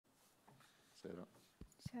Buonasera.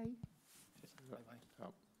 Sei? Vai, vai.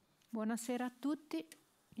 Ciao. Buonasera a tutti,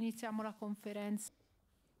 iniziamo la conferenza.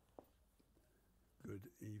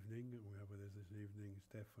 Good evening. We have with us this evening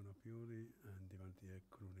Stefano Pioli and Rade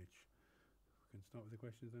Krunic. We can start with the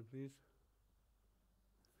questions then, please.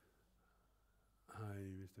 Hi,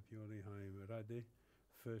 Mr. Pioli. Hi, Rade.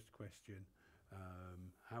 First question.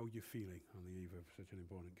 How are you feeling on the eve of such an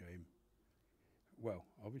important game? Well,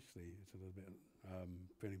 obviously, it's a little bit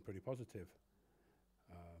feeling pretty positive.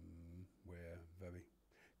 We're very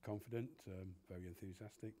confident, very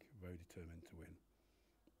enthusiastic, very determined to win.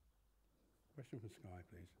 Question from Sky,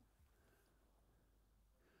 please.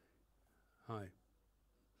 Hi.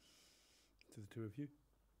 To the two of you.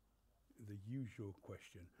 The usual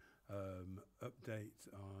question. Update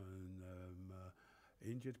on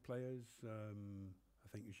injured players. I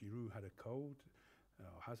think Giroud had a cold,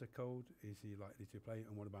 has a cold. Is he likely to play?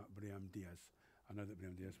 And what about Brahim Diaz? I know that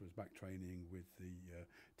Brahim Diaz was back training with the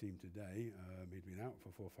team today. He'd been out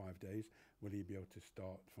for 4 or 5 days. Will he be able to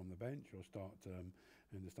start from the bench or start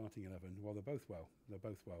in the starting 11? Well, they're both well. They're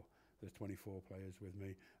both well. There's 24 players with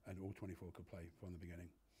me, and all 24 could play from the beginning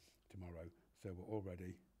tomorrow. So we're all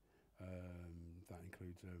ready. That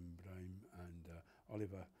includes Brahim and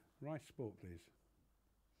Oliver. Rice Sport, please.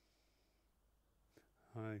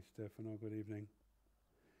 Hi, Stefano. Good evening.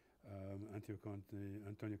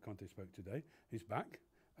 Antonio Conte spoke today. He's back,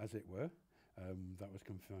 as it were. That was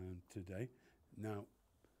confirmed today. Now,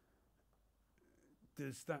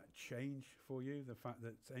 does that change for you? The fact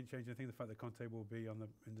that change anything? The fact that Conte will be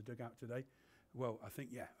in the dugout today? Well, I think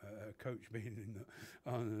a coach being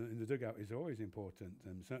in the dugout is always important,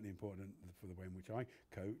 and certainly important for the way in which I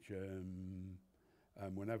coach.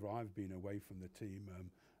 Whenever I've been away from the team,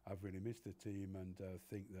 I've really missed the team, and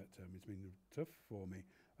think that it's been tough for me.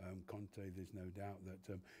 Conte, there's no doubt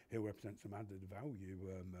that he'll represent some added value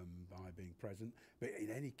by being present. But in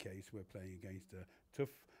any case, we're playing against a tough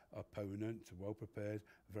opponent, well prepared,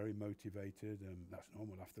 very motivated. That's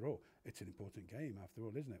normal after all. It's an important game after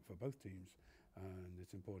all, isn't it, for both teams? And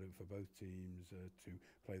it's important for both teams to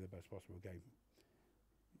play the best possible game.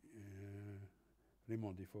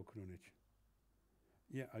 Rimondi for Krunic.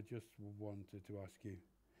 Yeah, I just wanted to ask you,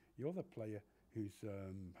 you're the player who's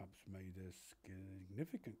perhaps made a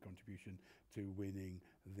significant contribution to winning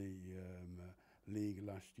the league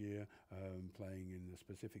last year, playing in a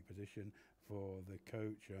specific position for the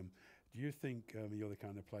coach. Do you think you're the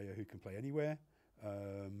kind of player who can play anywhere?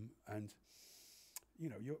 And, you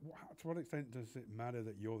know, to what extent does it matter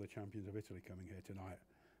that you're the champions of Italy coming here tonight?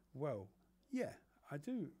 Well, yeah. I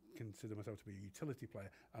do consider myself to be a utility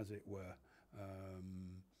player, as it were,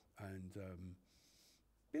 and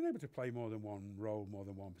being able to play more than one role, more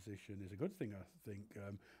than one position is a good thing, I think.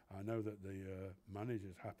 I know that the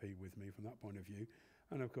manager's happy with me from that point of view,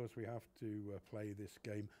 and of course we have to play this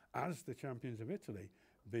game as the champions of Italy,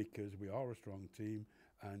 because we are a strong team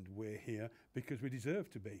and we're here because we deserve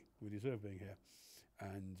to be. We deserve being here.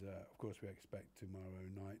 And of course we expect tomorrow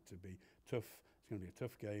night to be tough. It's going to be a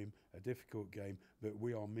tough game, a difficult game, but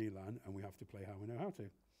we are Milan and we have to play how we know how to.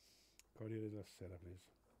 Corriere della Sera, please.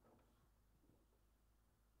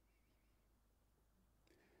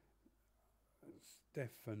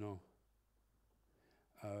 Stefano,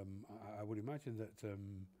 I would imagine that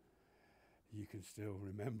you can still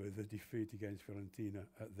remember the defeat against Fiorentina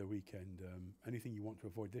at the weekend. Anything you want to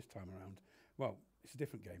avoid this time around? Well, it's a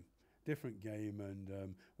different game.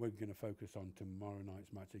 And we're going to focus on tomorrow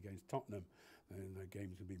night's match against Tottenham. And the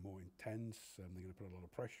game's going to be more intense. They're going to put a lot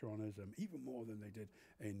of pressure on us, even more than they did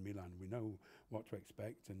in Milan. We know what to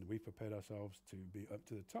expect, and we've prepared ourselves to be up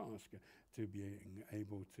to the task, to be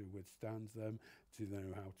able to withstand them, to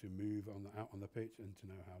know how to move out on the pitch, and to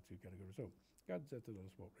know how to get a good result. Gazzetta dello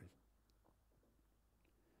Sport, please.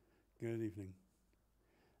 Good evening.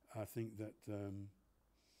 I think that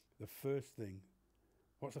the first thing,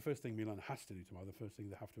 what's the first thing Milan has to do tomorrow? The first thing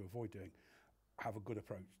they have to avoid doing, have a good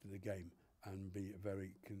approach to the game and be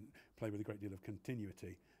play with a great deal of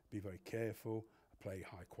continuity, be very careful, play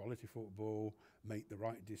high quality football, make the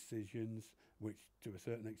right decisions, which to a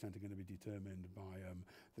certain extent are going to be determined by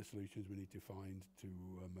the solutions we need to find to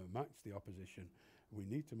match the opposition. We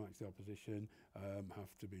need to match the opposition,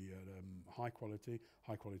 have to be high quality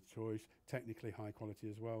choice, technically high quality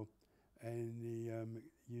as well. Any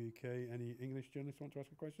UK, any English journalists want to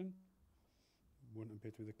ask a question? Wouldn't appear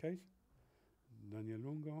to be the case. Daniel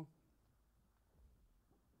Lungo.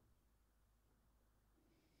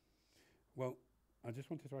 Well, I just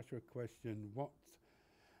wanted to ask you a question.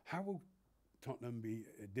 How will Tottenham be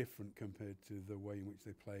different compared to the way in which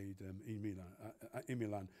they played in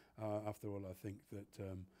Milan? After all, I think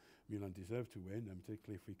that Milan deserved to win, and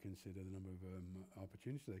particularly if we consider the number of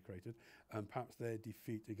opportunities they created, and perhaps their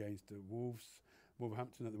defeat against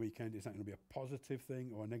Wolverhampton at the weekend, is that going to be a positive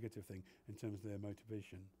thing or a negative thing in terms of their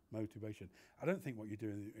motivation? I don't think what you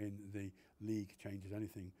do in the league changes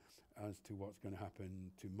anything as to what's going to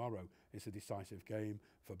happen tomorrow. It's a decisive game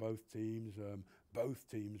for both teams. Both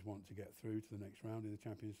teams want to get through to the next round in the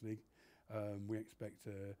Champions League. We expect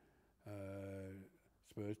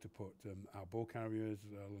Spurs to put our ball carriers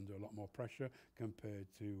under a lot more pressure compared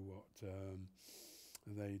to what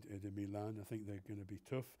they did in Milan. I think they're going to be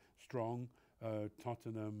tough, strong.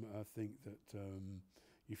 Tottenham, I think that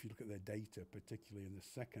if you look at their data, particularly in the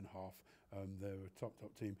second half, they're a top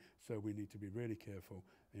team. So we need to be really careful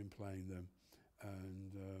in playing them.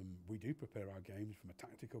 And we do prepare our games from a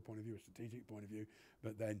tactical point of view, a strategic point of view,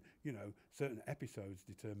 but then, you know, certain episodes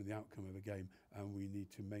determine the outcome of a game, and we need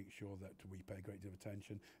to make sure that we pay a great deal of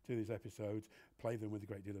attention to these episodes, play them with a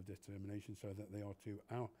great deal of determination so that they are to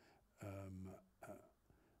our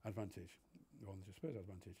advantage, or to Spurs'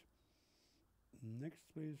 advantage. Next,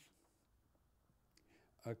 please.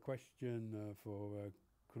 A question for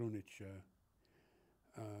Krunic.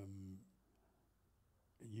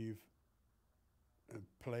 You've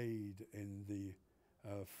played in the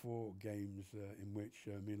 4 games in which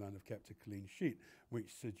Milan have kept a clean sheet,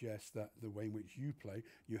 which suggests that the way in which you play,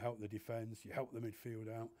 you help the defence, you help the midfield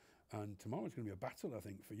out, and tomorrow's going to be a battle, I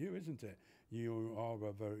think, for you, isn't it? You are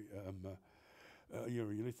a very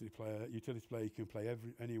you're a utility player. You can play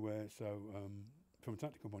anywhere. So from a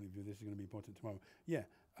tactical point of view, this is going to be important tomorrow. Yeah,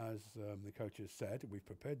 as the coach has said, we've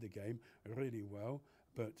prepared the game really well.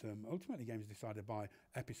 But ultimately, games are decided by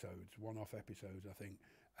episodes, one-off episodes, I think,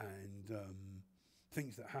 and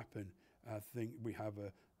things that happen. I think we have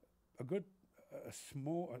a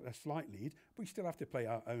slight lead, but we still have to play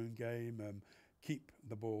our own game, keep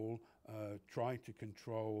the ball, try to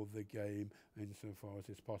control the game insofar as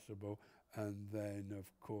is possible, and then,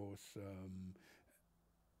 of course,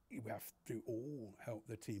 we have to all help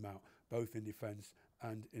the team out, both in defence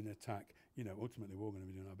and in attack. You know, ultimately, we're all going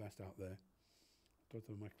to be doing our best out there.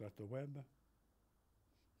 Next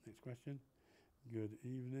question. Good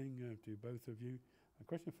evening to both of you. A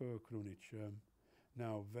question for Krunic.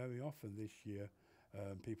 Now, very often this year,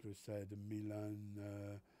 people have said Milan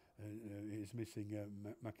is missing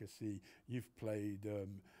Makasi. You've played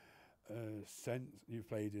you've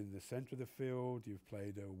played in the centre of the field. You've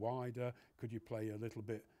played wider. Could you play a little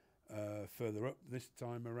bit further up this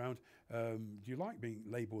time around? Do you like being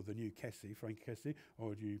labelled the new Kessie, Frank Kessie,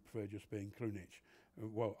 or do you prefer just being Krunic?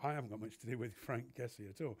 Well, I haven't got much to do with Frank Kessie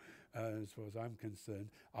at all, as far as I'm concerned.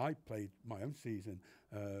 I played my own season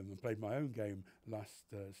and played my own game last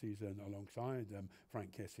season alongside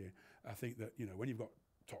Frank Kessie. I think that, you know, when you've got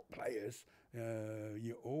top players,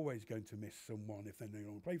 you're always going to miss someone if they no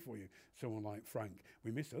longer play for you. Someone like Frank.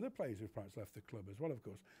 We miss other players who've perhaps left the club as well, of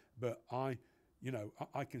course. But I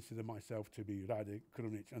consider myself to be Rade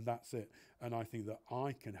Krunic, and that's it. And I think that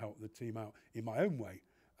I can help the team out in my own way.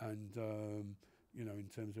 And you know, in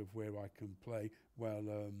terms of where I can play, well,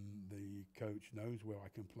 the coach knows where I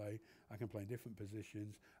can play. I can play in different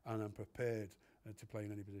positions, and I'm prepared to play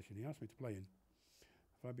in any position he asks me to play in.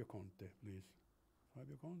 Fabio Conte, please.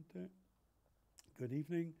 Fabio Conte. Good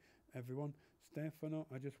evening, everyone. Stefano,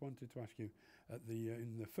 I just wanted to ask you,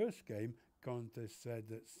 in the first game, Conte said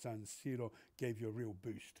that San Siro gave you a real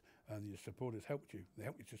boost, and your supporters helped you. They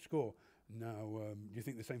helped you to score. Now, do you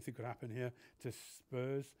think the same thing could happen here to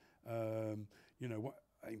Spurs? You know, what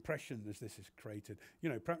impression this has created? You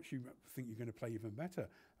know, perhaps you think you're going to play even better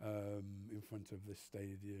in front of the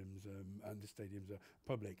stadiums and the stadiums are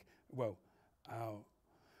public. Well,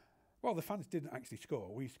 the fans didn't actually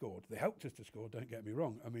score. We scored. They helped us to score, don't get me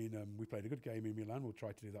wrong. I mean, we played a good game in Milan. We'll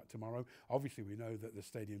try to do that tomorrow. Obviously, we know that the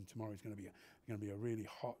stadium tomorrow is going to be a really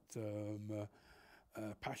hot,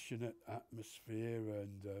 passionate atmosphere,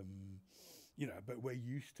 and you know, but we're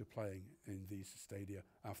used to playing in these stadia.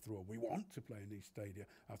 After all, we want to play in these stadia.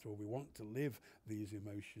 After all, we want to live these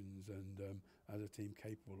emotions, and as a team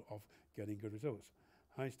capable of getting good results.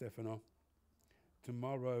 Hi, Stefano.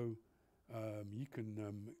 Tomorrow, you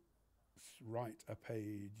can write a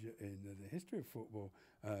page in the history of football.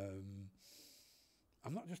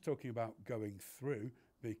 I'm not just talking about going through,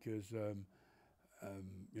 because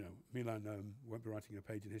you know, Milan won't be writing a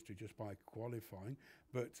page in history just by qualifying,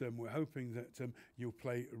 but we're hoping that you'll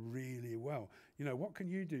play really well. You know, what can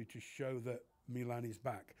you do to show that Milan is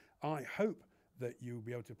back? I hope that you'll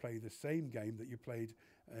be able to play the same game that you played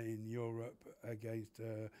in Europe against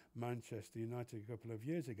Manchester United a couple of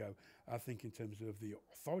years ago. I think in terms of the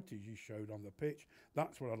authority you showed on the pitch,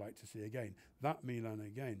 that's what I'd like to see again. That Milan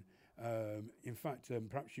again. In fact,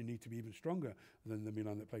 perhaps you need to be even stronger than the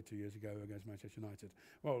Milan that played 2 years ago against Manchester United.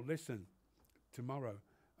 Well, listen, tomorrow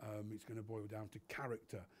it's going to boil down to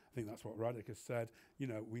character. I think that's what Rade has said. You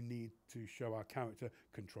know, we need to show our character,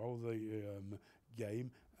 control the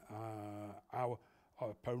game. Our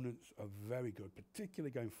opponents are very good, particularly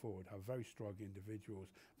going forward, have very strong individuals.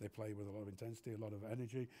 They play with a lot of intensity, a lot of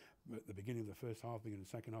energy at the beginning of the first half, beginning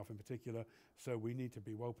of the second half in particular. So we need to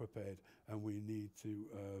be well prepared, and we need to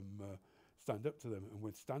stand up to them and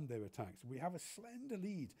withstand their attacks. We have a slender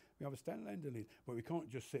lead. But we can't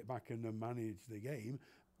just sit back and manage the game.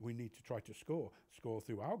 We need to try to score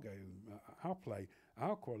through our game, our play,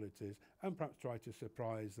 our qualities, and perhaps try to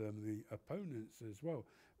surprise the opponents as well.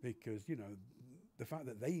 Because, you know, the fact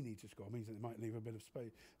that they need to score means that they might leave a bit of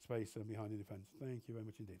space behind in defence. Thank you very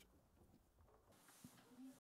much indeed.